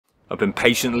I've been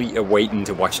patiently awaiting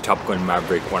to watch Top Gun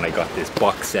Maverick when I got this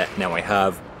box set. Now I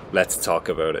have. Let's talk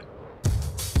about it.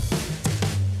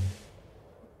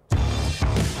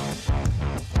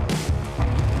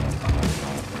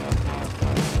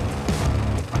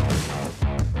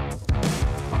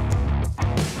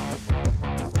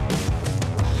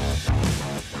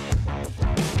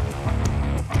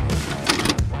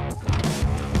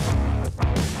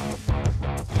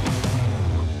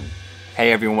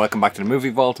 Hey everyone, welcome back to the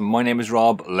Movie Vault. My name is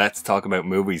Rob. Let's talk about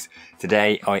movies.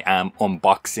 Today I am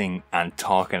unboxing and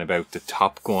talking about the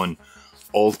Top Gun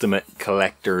Ultimate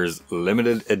Collector's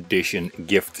Limited Edition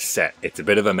gift set. It's a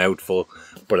bit of a mouthful,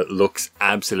 but it looks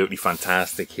absolutely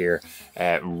fantastic here.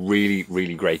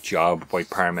 Really great job by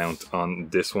Paramount on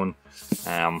this one.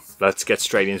 Let's get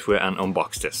straight into it and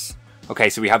unbox this. Okay,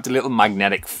 so we have the little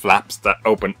magnetic flaps that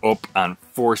open up, and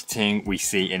first thing we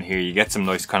see in here, you get some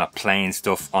nice kind of plain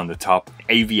stuff on the top,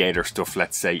 aviator stuff,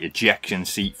 let's say, ejection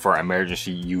seat for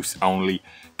emergency use only,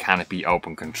 canopy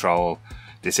open control,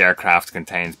 this aircraft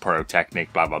contains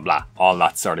pyrotechnic, blah blah blah, all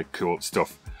that sort of cool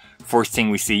stuff. First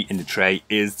thing we see in the tray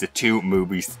is the two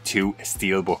movies, two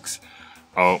steelbooks.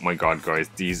 Oh my god guys,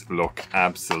 these look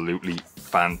absolutely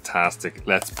fantastic.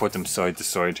 Let's put them side to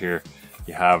side here.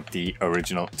 You have the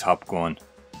original Top Gun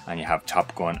and you have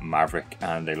Top Gun Maverick,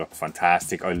 and they look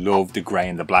fantastic. I love the grey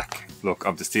and the black look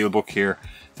of the steelbook here.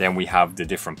 Then we have the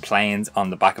different planes on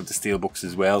the back of the steelbooks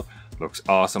as well. Looks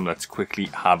awesome. Let's quickly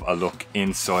have a look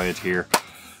inside here.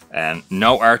 And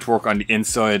no artwork on the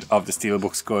inside of the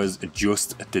steelbooks guys,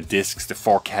 just the discs, the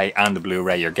 4K and the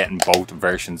Blu-ray. You're getting both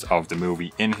versions of the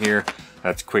movie in here.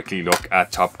 Let's quickly look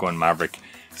at Top Gun Maverick.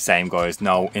 Same guys,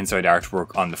 no inside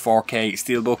artwork on the 4K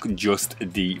steelbook, just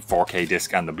the 4K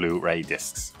disc and the Blu-ray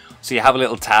discs. So you have a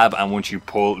little tab, and once you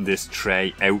pull this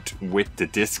tray out with the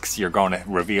discs, you're going to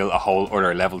reveal a whole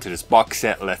other level to this box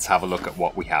set. Let's have a look at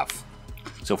what we have.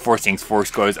 So first things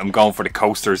first guys, I'm going for the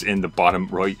coasters in the bottom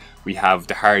right. We have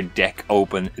the hard deck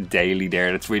open daily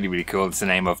there. That's really cool. It's the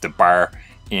name of the bar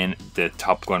in the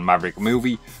Top Gun Maverick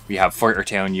movie. We have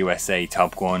Fightertown USA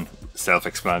Top Gun,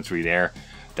 self-explanatory there.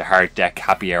 The hard deck,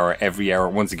 happy hour, every hour,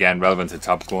 once again relevant to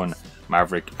Top Gun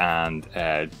Maverick, and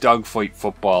dogfight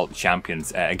football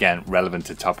champions, again relevant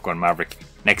to Top Gun Maverick.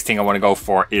 Next thing I want to go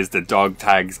for is the dog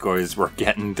tags guys. We're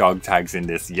getting dog tags in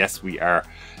this, yes we are.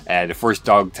 The first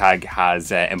dog tag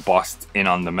has embossed in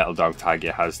on the metal dog tag,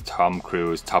 it has Tom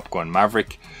Cruise Top Gun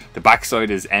Maverick. The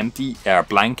backside is empty,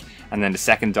 blank, and then the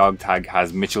second dog tag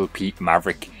has Mitchell Pete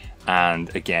Maverick.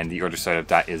 And again the other side of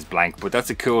that is blank, but that's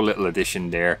a cool little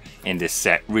addition there in this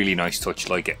set. Really nice touch,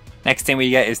 like it. Next thing we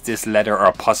get is this leather,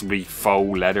 or possibly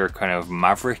faux leather, kind of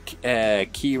Maverick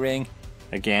key ring.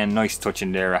 Again, nice touch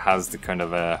in there. It has the kind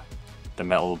of the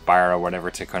metal bar or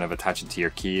whatever to kind of attach it to your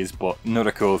keys, but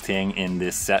another cool thing in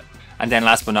this set. And then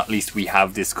last but not least, we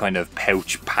have this kind of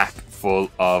pouch pack full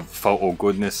of photo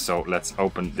goodness. So let's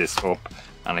open this up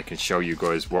and I can show you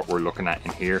guys what we're looking at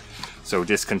in here. So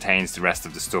this contains the rest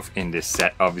of the stuff in this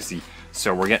set, obviously.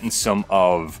 So we're getting some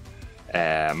of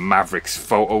Maverick's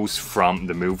photos from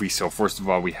the movie. So first of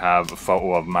all, we have a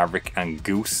photo of Maverick and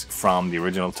Goose from the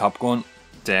original Top Gun.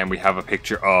 Then we have a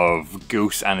picture of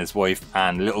Goose and his wife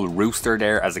and little Rooster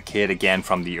there as a kid, again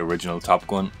from the original Top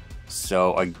Gun.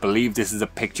 So I believe this is a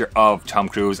picture of Tom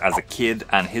Cruise as a kid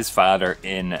and his father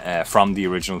in from the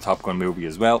original Top Gun movie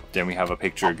as well. Then we have a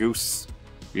picture of Goose.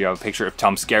 We have a picture of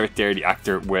Tom Skerritt there, the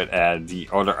actor, with the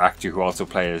other actor who also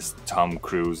plays Tom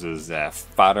Cruise's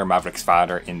father, Maverick's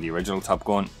father in the original Top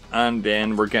Gun. And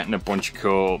then we're getting a bunch of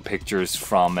cool pictures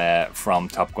from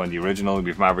Top Gun the original.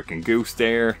 We have Maverick and Goose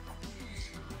there.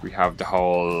 We have the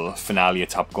whole finale of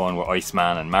Top Gun with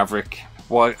Iceman and Maverick.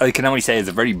 What I can only say is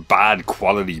a very bad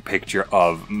quality picture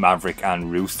of Maverick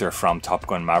and Rooster from Top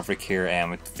Gun Maverick here.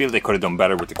 I feel they could have done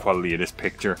better with the quality of this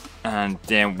picture. And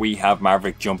then we have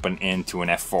Maverick jumping into an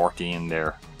F-14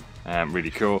 there.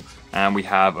 Really cool. And we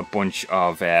have a bunch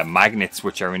of magnets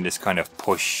which are in this kind of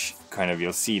push, kind of,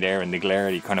 you'll see there in the glare,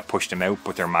 you kind of push them out,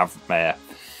 but they're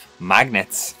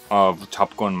magnets of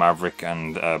Top Gun Maverick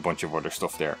and a bunch of other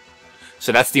stuff there.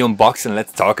 So that's the unboxing.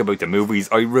 Let's talk about the movies.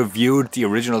 I reviewed the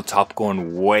original Top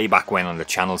Gun way back when on the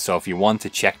channel, so if you want to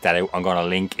check that out, I'm going to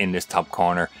link in this top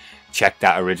corner. Check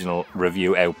that original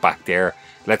review out back there.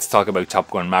 Let's talk about Top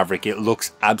Gun Maverick. It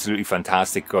looks absolutely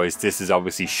fantastic guys. This is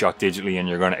obviously shot digitally and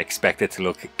you're going to expect it to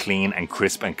look clean and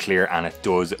crisp and clear, and it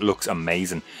does. It looks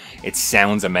amazing. It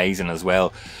sounds amazing as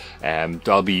well.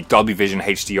 Dolby Vision,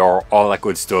 HDR, all that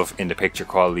good stuff in the picture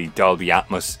quality, Dolby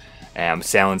Atmos.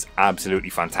 Sounds absolutely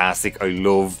fantastic. I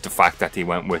love the fact that they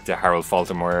went with the Harold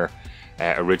Faltermeyer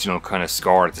original kind of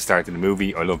score at the start of the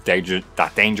movie. I love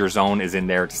that Danger Zone is in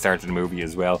there at the start of the movie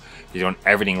as well. They've done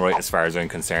everything right as far as I'm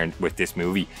concerned with this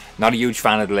movie. Not a huge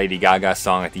fan of the Lady Gaga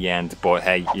song at the end, but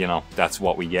hey, you know, that's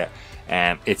what we get.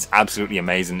 It's absolutely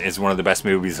amazing. It's one of the best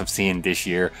movies I've seen this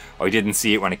year. I didn't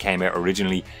see it when it came out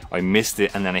originally. I missed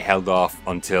it and then I held off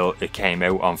until it came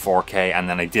out on 4K, and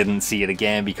then I didn't see it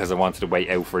again because I wanted to wait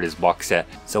out for this box set.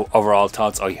 So overall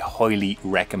thoughts, I highly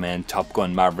recommend Top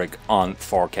Gun Maverick on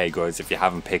 4K, guys. If you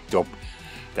haven't picked up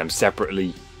them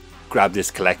separately, grab this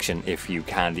collection if you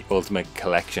can. The Ultimate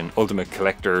Collection, Ultimate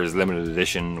Collector's Limited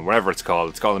Edition, whatever it's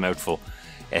called a mouthful.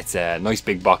 It's a nice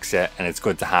big box set and it's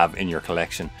good to have in your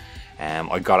collection.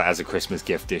 I got it as a Christmas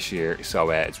gift this year,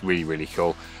 so it's really, really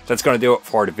cool. That's going to do it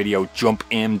for the video. Jump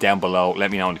in down below.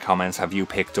 Let me know in the comments. Have you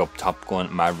picked up Top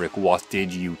Gun Maverick? What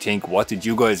did you think? What did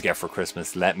you guys get for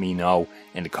Christmas? Let me know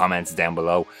in the comments down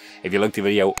below. If you liked the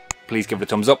video, please give it a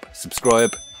thumbs up.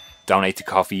 Subscribe. Donate to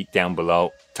coffee down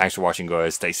below. Thanks for watching,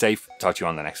 guys. Stay safe. Talk to you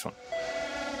on the next one.